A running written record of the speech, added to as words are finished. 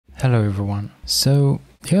Hello everyone. So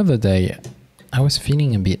the other day I was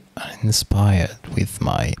feeling a bit inspired with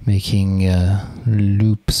my making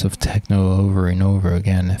loops of techno over and over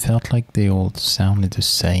again. I felt like they all sounded the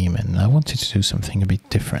same and I wanted to do something a bit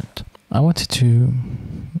different. I wanted to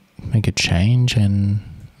make a change and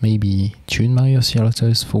maybe tune my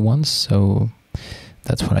oscillators for once, so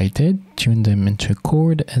that's what I did, tuned them into a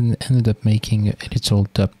chord and ended up making a little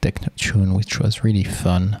dub techno tune which was really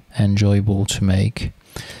fun, enjoyable to make.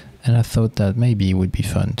 And I thought that maybe it would be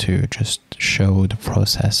fun to just show the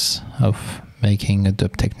process of making a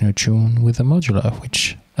dub techno tune with a modular,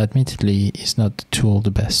 which admittedly is not the tool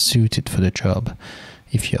the best suited for the job.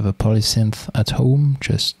 If you have a polysynth at home,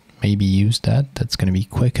 just maybe use that, that's going to be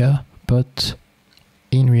quicker. But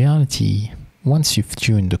in reality, once you've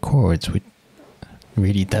tuned the chords, which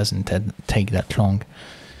really doesn't take that long,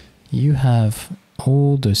 you have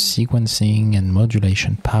all the sequencing and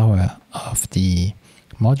modulation power of the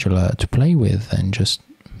modular to play with and just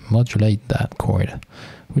modulate that chord,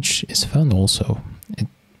 which is fun also. It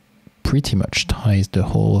pretty much ties the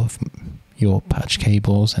whole of your patch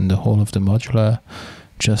cables and the whole of the modular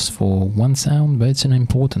just for one sound, but it's an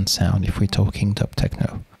important sound if we're talking dub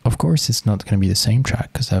techno. Of course it's not going to be the same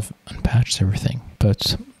track because I've unpatched everything,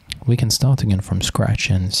 but we can start again from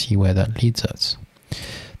scratch and see where that leads us.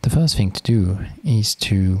 The first thing to do is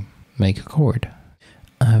to make a chord.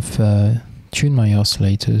 I've tune my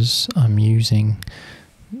oscillators. I'm using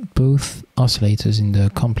both oscillators in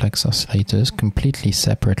the complex oscillators completely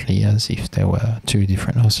separately as if there were two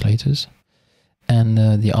different oscillators. And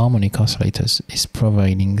the harmonic oscillators is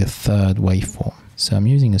providing the third waveform. So I'm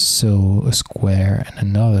using a saw, a square and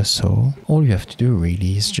another saw. All you have to do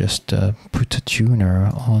really is just put a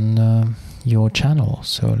tuner on your channel.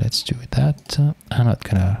 So let's do that. I'm not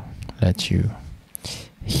gonna let you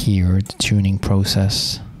hear the tuning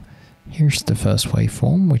process. Here's the first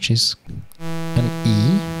waveform, which is an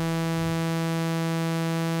E.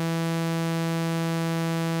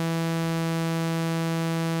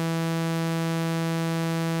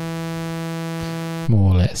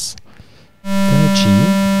 More or less. Then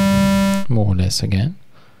a G, more or less again.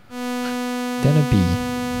 Then a B,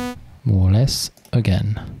 more or less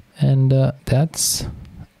again. And that's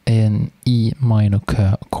an E minor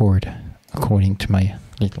chord, according to my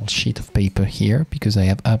little sheet of paper here, because I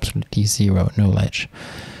have absolutely zero knowledge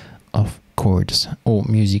of chords or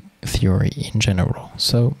music theory in general.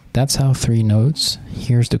 So that's our three notes.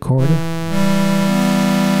 Here's the chord.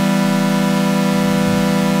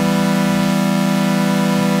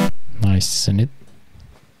 Nice, isn't it?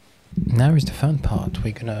 Now is the fun part.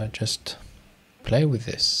 We're gonna just play with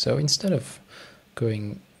this. So instead of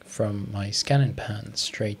going from my scan and pan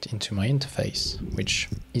straight into my interface, which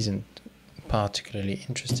isn't particularly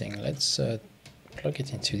interesting, let's plug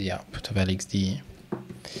it into the output of LXD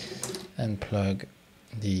and plug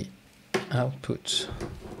the output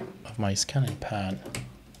of my scan and pan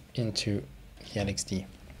into the LXD.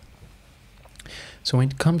 So when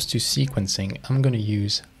it comes to sequencing, I'm going to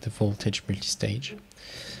use the voltage multistage.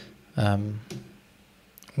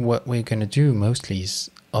 What we're going to do mostly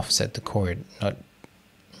is offset the chord, not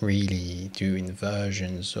really do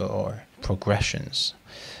inversions or progressions.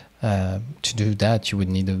 To do that, you would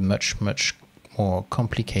need a much more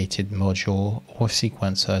complicated module or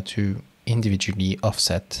sequencer to individually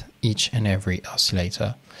offset each and every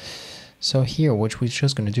oscillator. So here what we're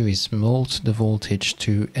just going to do is mold the voltage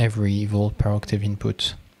to every volt per octave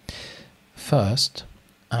input. First,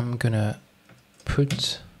 I'm going to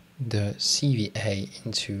put the CVA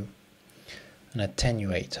into an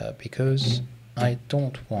attenuator because I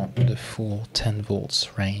don't want the full 10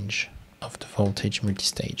 volts range of the voltage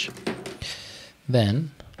multistage.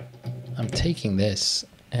 Then I'm taking this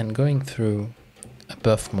and going through a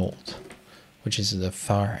buff mold, which is the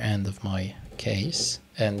far end of my case,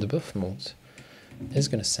 and the buff mold is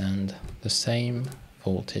going to send the same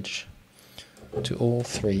voltage to all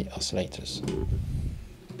three oscillators.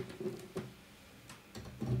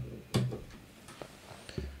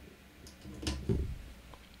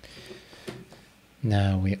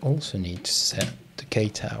 Now we also need to set the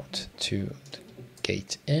gate out to the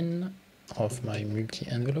gate in of my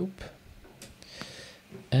multi-envelope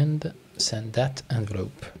and send that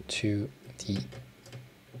envelope to the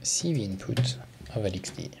CV input of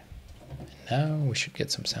LXD. And now we should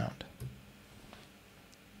get some sound.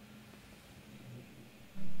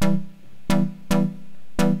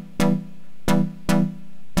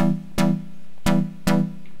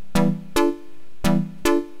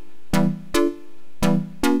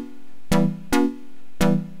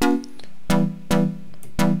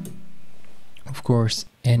 Of course,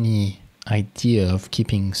 any idea of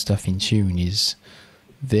keeping stuff in tune is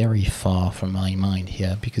very far from my mind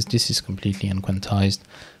here, because this is completely unquantized.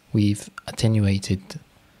 We've attenuated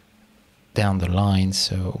down the line,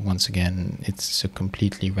 so once again it's a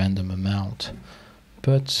completely random amount,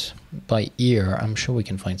 but by ear I'm sure we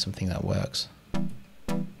can find something that works.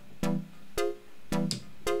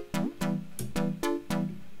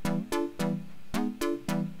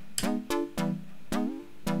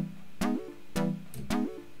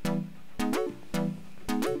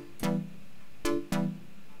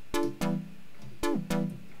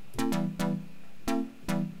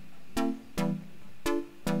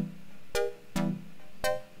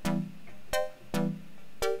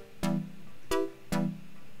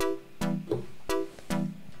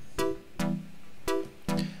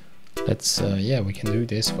 Yeah, we can do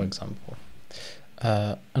this, for example.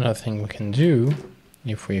 Another thing we can do,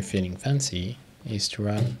 if we're feeling fancy, is to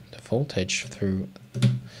run the voltage through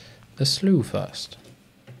the slew first.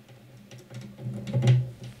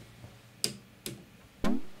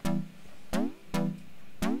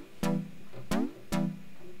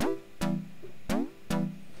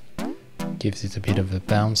 Gives it a bit of a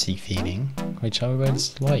bouncy feeling, which I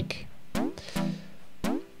always like.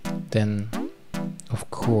 Then, of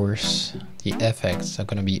course, the effects are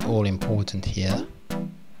going to be all important here.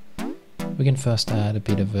 We can first add a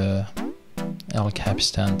bit of a El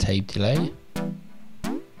Capistan tape delay.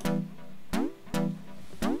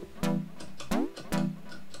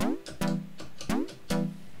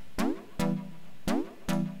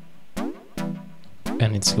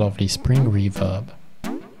 And its lovely spring reverb.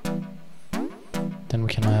 Then we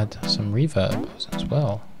can add some reverb as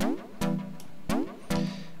well.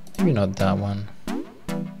 Maybe not that one.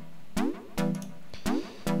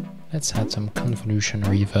 Let's add some convolution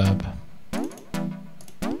reverb.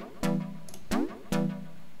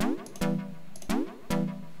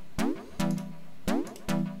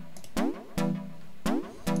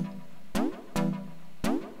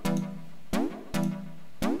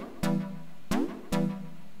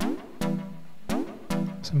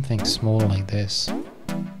 Something small like this.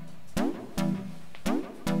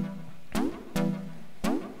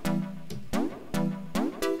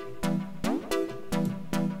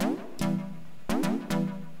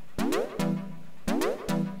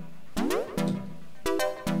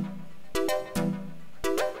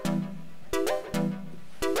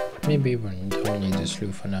 Maybe we don't need the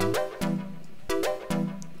slew for now.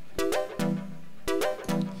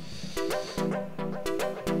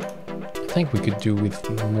 I think we could do with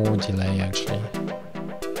more delay actually.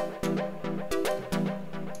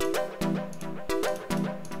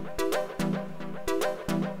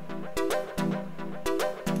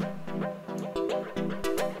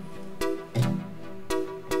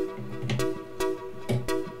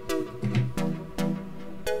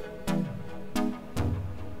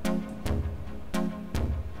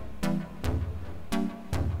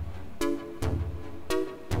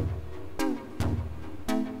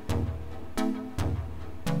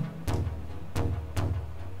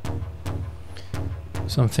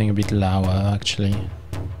 Something a bit lower actually.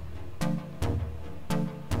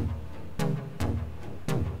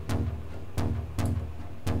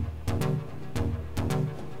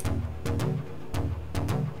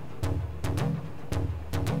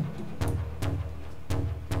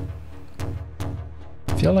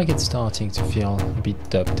 I feel like it's starting to feel a bit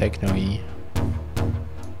dub techno-y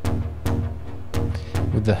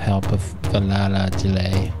with the help of Valhalla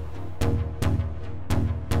delay.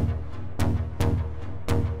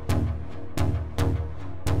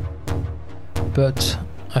 But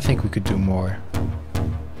I think we could do more.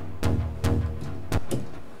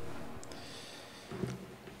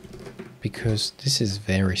 Because this is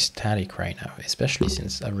very static right now, especially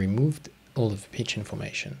since I removed all of the pitch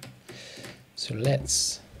information. So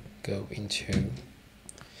let's go into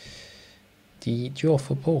the dual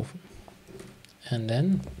for pole and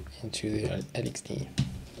then into the LXD.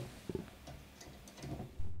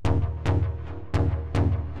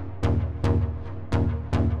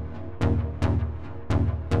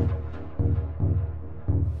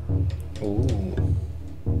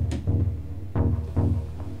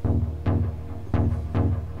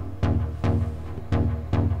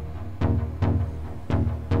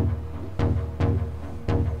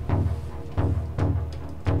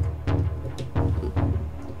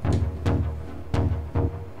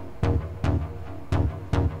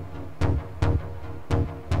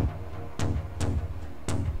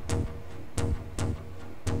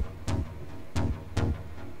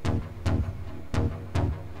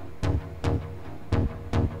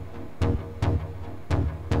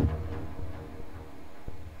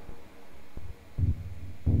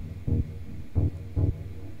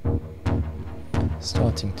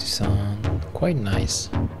 starting to sound quite nice.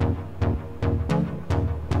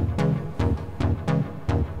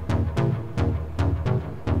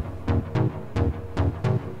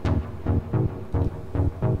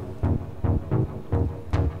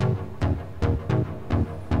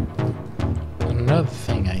 Another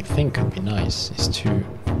thing I think could be nice is to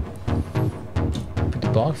put the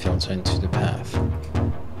bar filter into the path.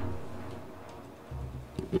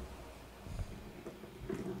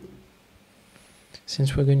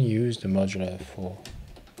 Since we're going to use the modular for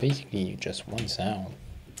basically just one sound,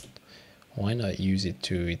 why not use it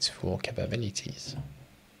to its full capabilities?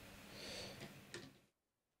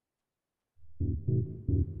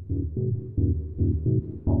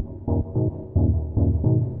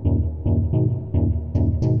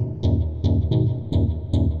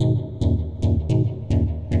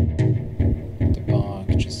 The bar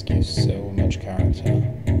just gives so much character.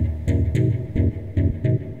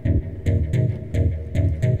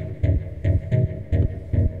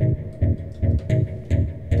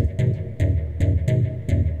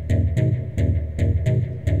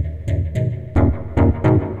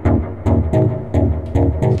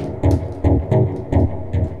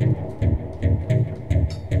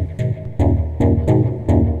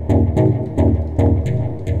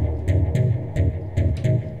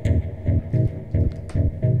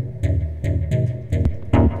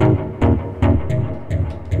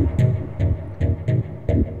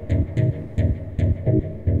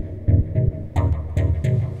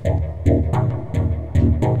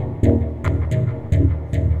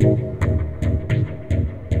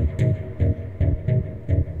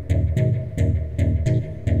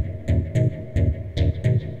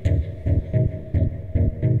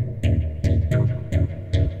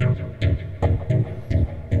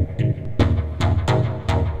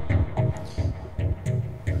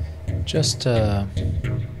 Just a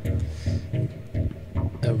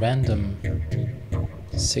random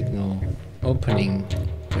signal opening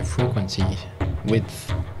the frequency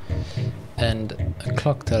width and a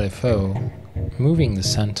clock LFO moving the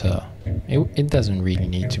center. It doesn't really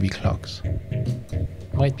need to be clocks.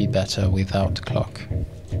 Might be better without clock.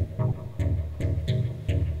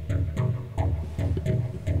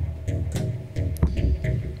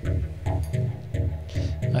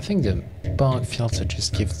 I think the bar filter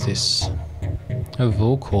just gives this a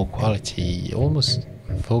vocal quality, almost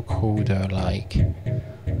vocoder-like.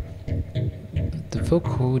 The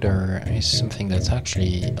vocoder is something that's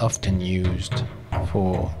actually often used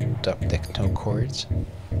for techno chords,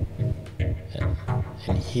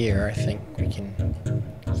 and here I think we can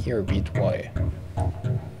hear a bit why.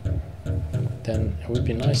 Then it would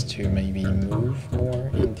be nice to maybe move more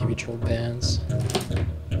individual bands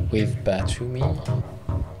with Batumi,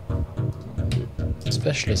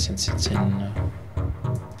 especially since it's in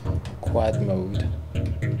quad mode,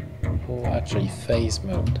 or actually phase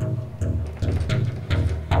mode.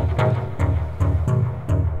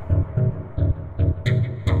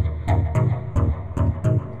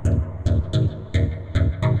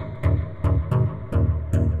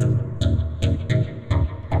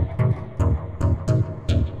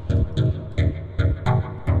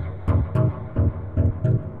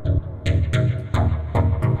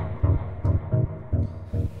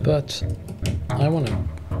 But I want to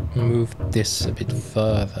move this a bit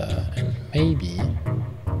further, and maybe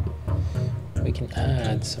we can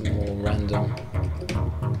add some more random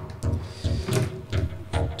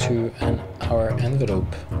to our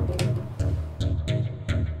envelope.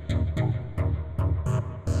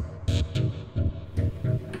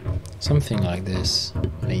 Something like this,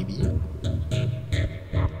 maybe.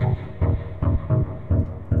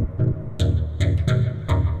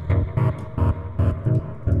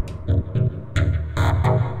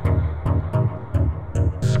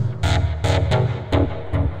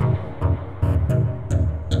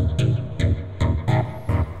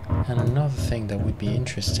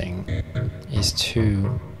 Interesting is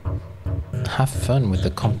to have fun with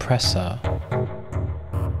the compressor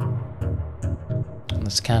on the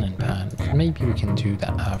scan and pan. Maybe we can do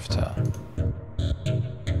that after.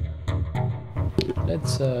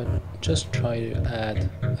 Let's just try to add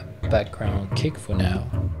a background kick for now.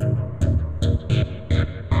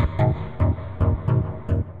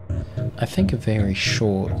 I think a very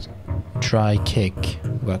short, dry kick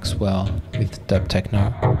works well with dub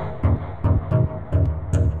techno.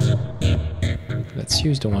 Let's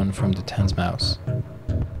use the one from the Tens Mouse.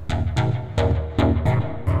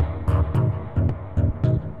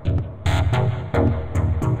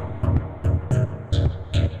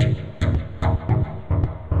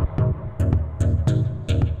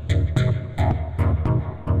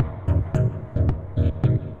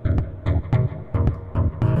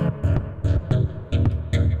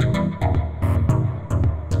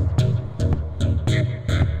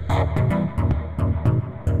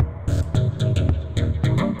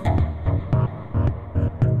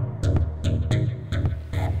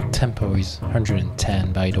 tempo is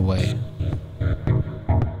 110, by the way.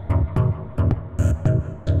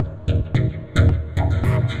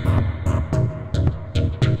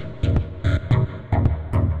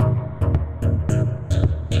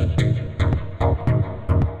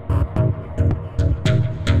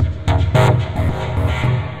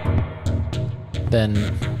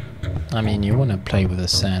 Then, I mean, you want to play with the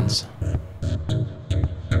sands.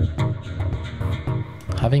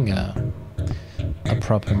 Having a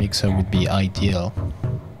proper mixer would be ideal.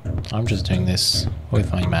 I'm just doing this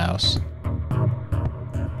with my mouse.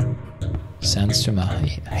 Sands to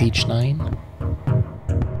my H9.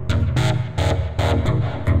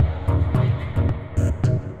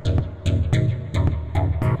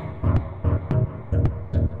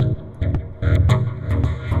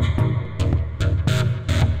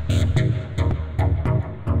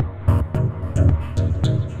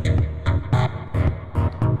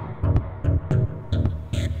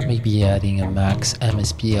 Maybe adding a max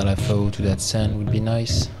MSP LFO to that send would be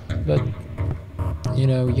nice, but you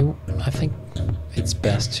know, I think it's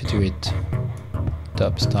best to do it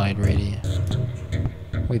dub style really,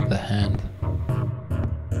 with the hand,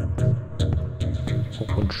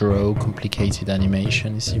 or draw complicated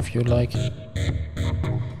animations if you like.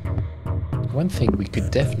 One thing we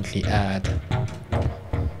could definitely add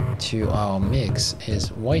to our mix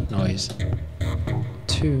is white noise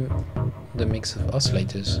to the mix of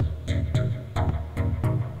oscillators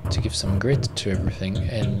to give some grit to everything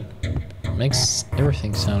and makes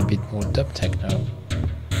everything sound a bit more dub techno,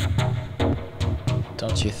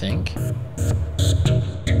 don't you think?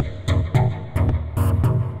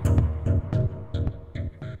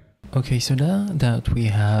 Okay, so now that we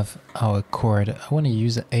have our chord, I want to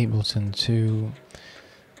use Ableton to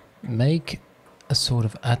make a sort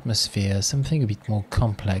of atmosphere, something a bit more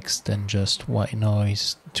complex than just white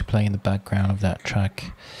noise to play in the background of that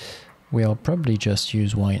track. We'll probably just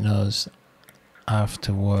use white noise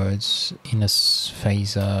afterwards in a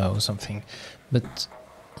phaser or something, but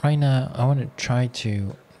right now I want to try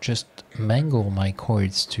to just mangle my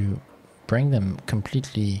chords to bring them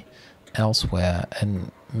completely elsewhere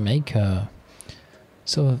and make a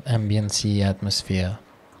sort of ambiency atmosphere.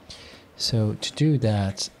 So to do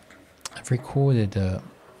that, I've recorded a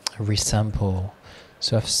resample.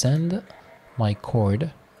 So I've sent my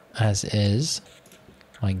chord as is,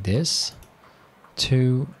 like this,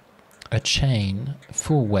 to a chain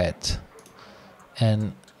full wet,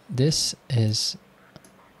 and this is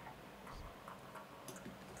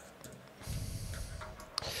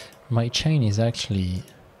my chain is actually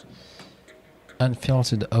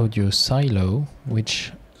unfiltered audio silo,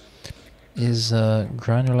 which is a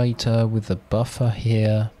granulator with a buffer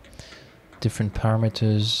here, different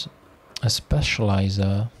parameters, a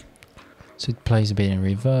specializer, so it plays a bit in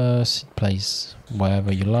reverse, it plays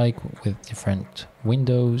wherever you like with different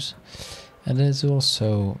windows, and there's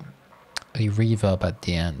also a reverb at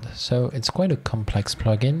the end. So it's quite a complex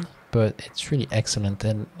plugin, but it's really excellent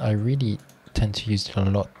and I really tend to use it a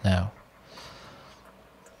lot now.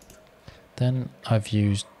 Then I've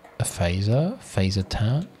used a phaser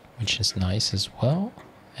 10, which is nice as well,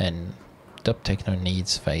 and dub techno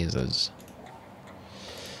needs phasers.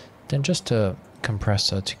 Then just a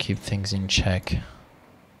compressor to keep things in check,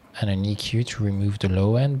 and an EQ to remove the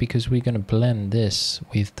low end because we're going to blend this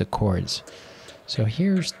with the chords. So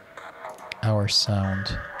here's our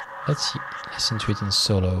sound. Let's listen to it in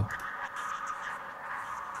solo.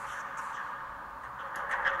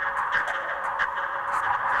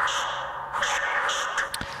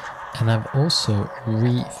 And I've also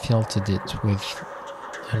re-filtered it with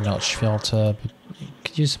a notch filter, but you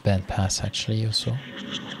could use a bandpass actually also.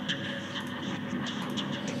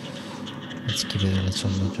 Let's give it a little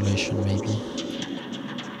modulation maybe.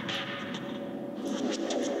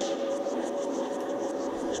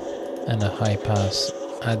 And a high pass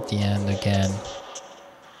at the end again,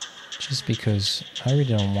 just because I really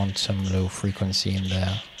don't want some low frequency in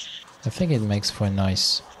there. I think it makes for a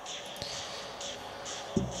nice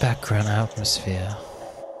background atmosphere.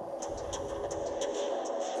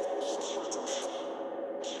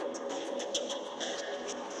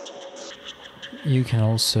 You can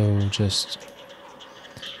also just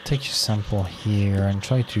take your sample here and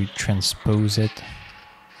try to transpose it.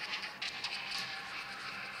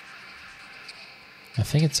 I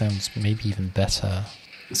think it sounds maybe even better.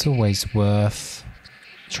 It's always worth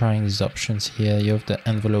trying these options here. You have the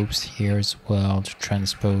envelopes here as well to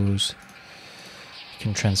transpose. You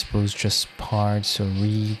can transpose just parts or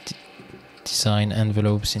redesign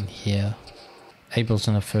envelopes in here.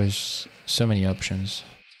 Ableton offers so many options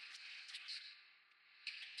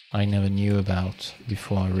I never knew about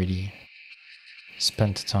before I really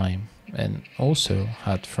spent time and also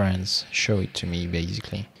had friends show it to me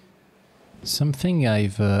basically. Something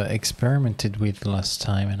I've experimented with last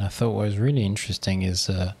time and I thought was really interesting is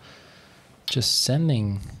just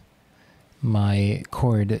sending my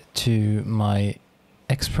chord to my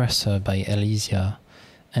compressor by Elysia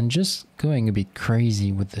and just going a bit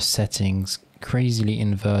crazy with the settings, crazily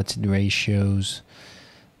inverted ratios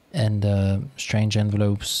and strange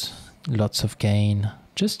envelopes, lots of gain,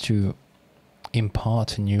 just to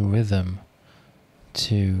impart a new rhythm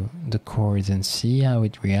to the chords and see how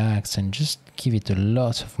it reacts and just give it a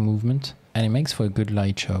lot of movement, and it makes for a good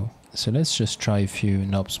light show. So let's just try a few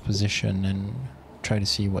knobs position and try to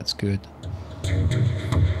see what's good.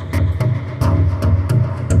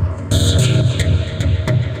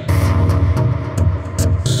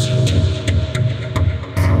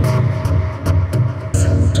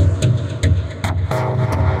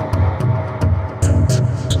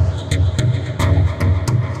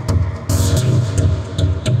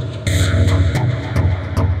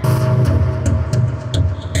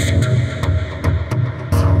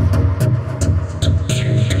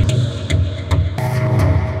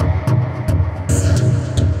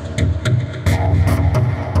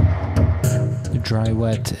 Dry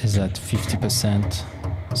wet is at 50%,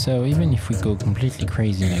 so even if we go completely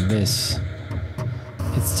crazy like this,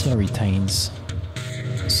 it still retains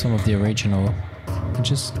some of the original. It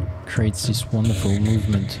just creates this wonderful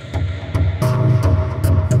movement.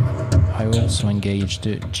 I also engage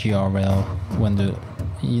the GRL when the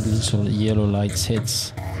little yellow light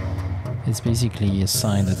hits. It's basically a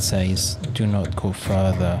sign that says do not go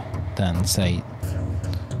further than, say,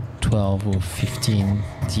 12 or 15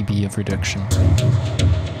 dB of reduction.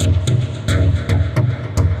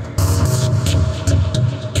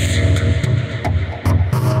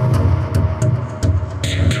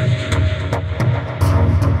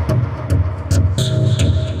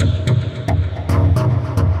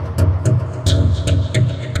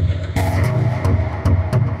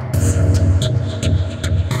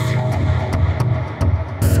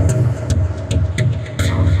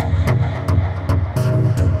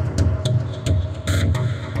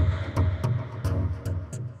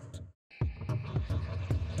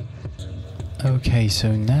 Okay,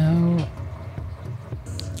 so now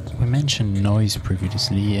we mentioned noise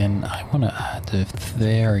previously, and I want to add a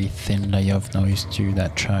very thin layer of noise to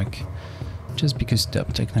that track, just because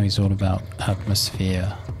dub techno is all about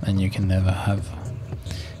atmosphere and you can never have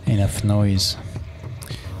enough noise.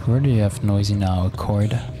 We already have noise in our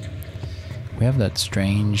chord. We have that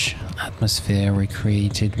strange atmosphere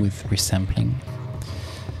recreated with resampling,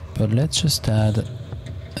 but let's just add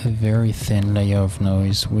a very thin layer of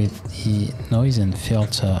noise with the noise and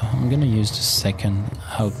filter. I'm gonna use the second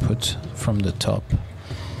output from the top,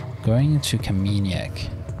 going to Kameniac.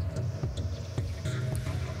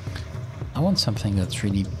 I want something that's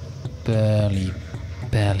really barely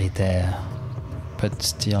there, but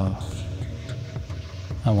still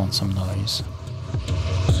I want some noise.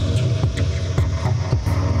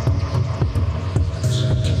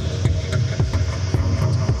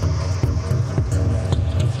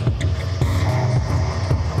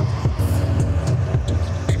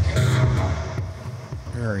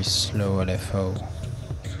 Very slow LFO.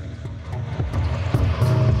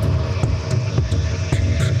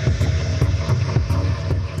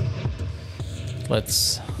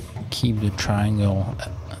 Let's keep the triangle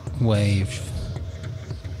wave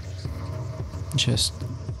just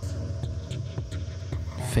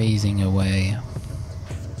phasing away.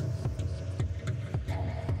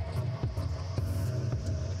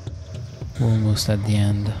 We're almost at the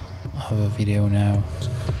end of the video now.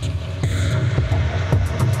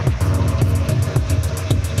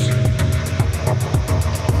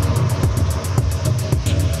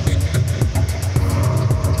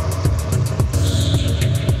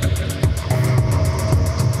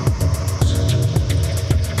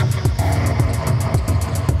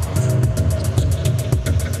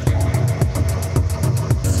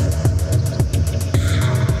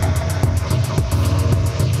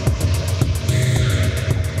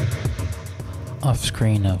 Off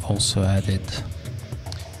screen, I've also added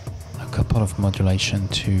a couple of modulation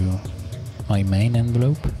to my main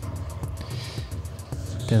envelope.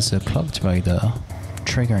 There's a clock divider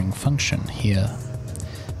triggering function here,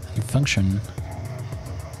 and function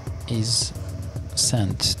is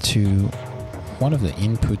sent to one of the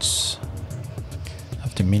inputs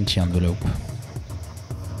of the Minty envelope.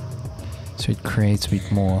 So it creates a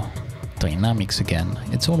bit more dynamics again.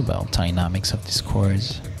 It's all about dynamics of these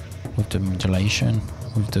chords. With the modulation,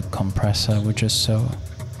 with the compressor, we just so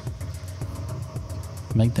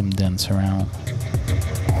make them dance around.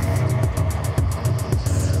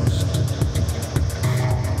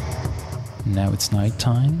 now it's night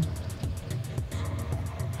time,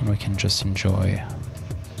 and we can just enjoy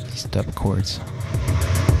these dub chords.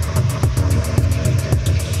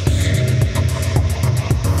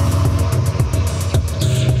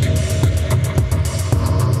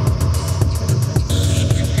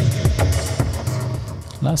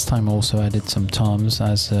 Last time also I did some toms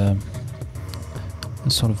as a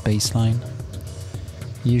sort of bass line.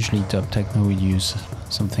 Usually dub techno would use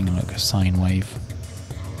something like a sine wave,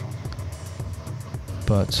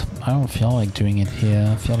 but I don't feel like doing it here.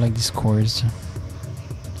 I feel like these chords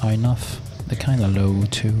are enough. They're kind of low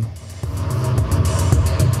too.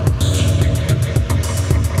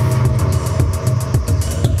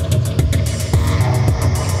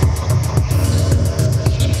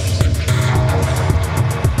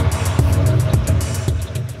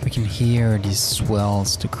 Here these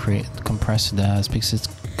swells to create the compressor does, because it's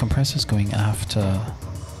compressor's going after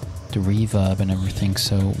the reverb and everything,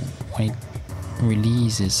 so when it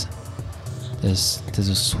releases there's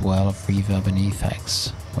a swell of reverb and effects,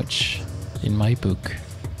 which in my book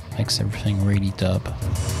makes everything really dub.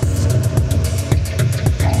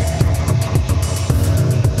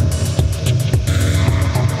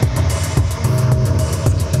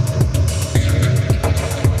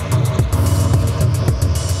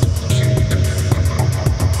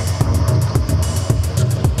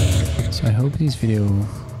 This video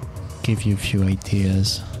gave you a few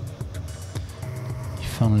ideas.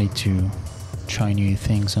 If only to try new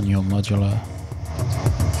things on your modular.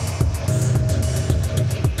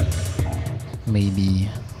 Maybe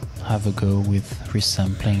have a go with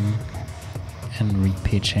resampling and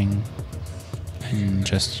repitching and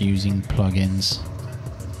just using plugins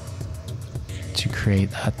to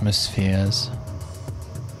create atmospheres,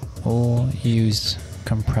 or use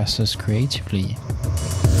compressors creatively.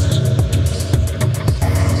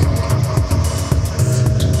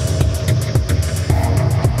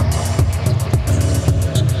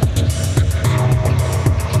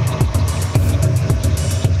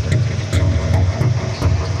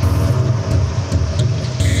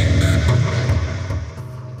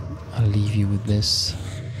 With this,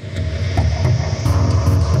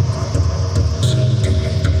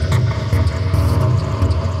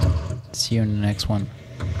 see you in the next one.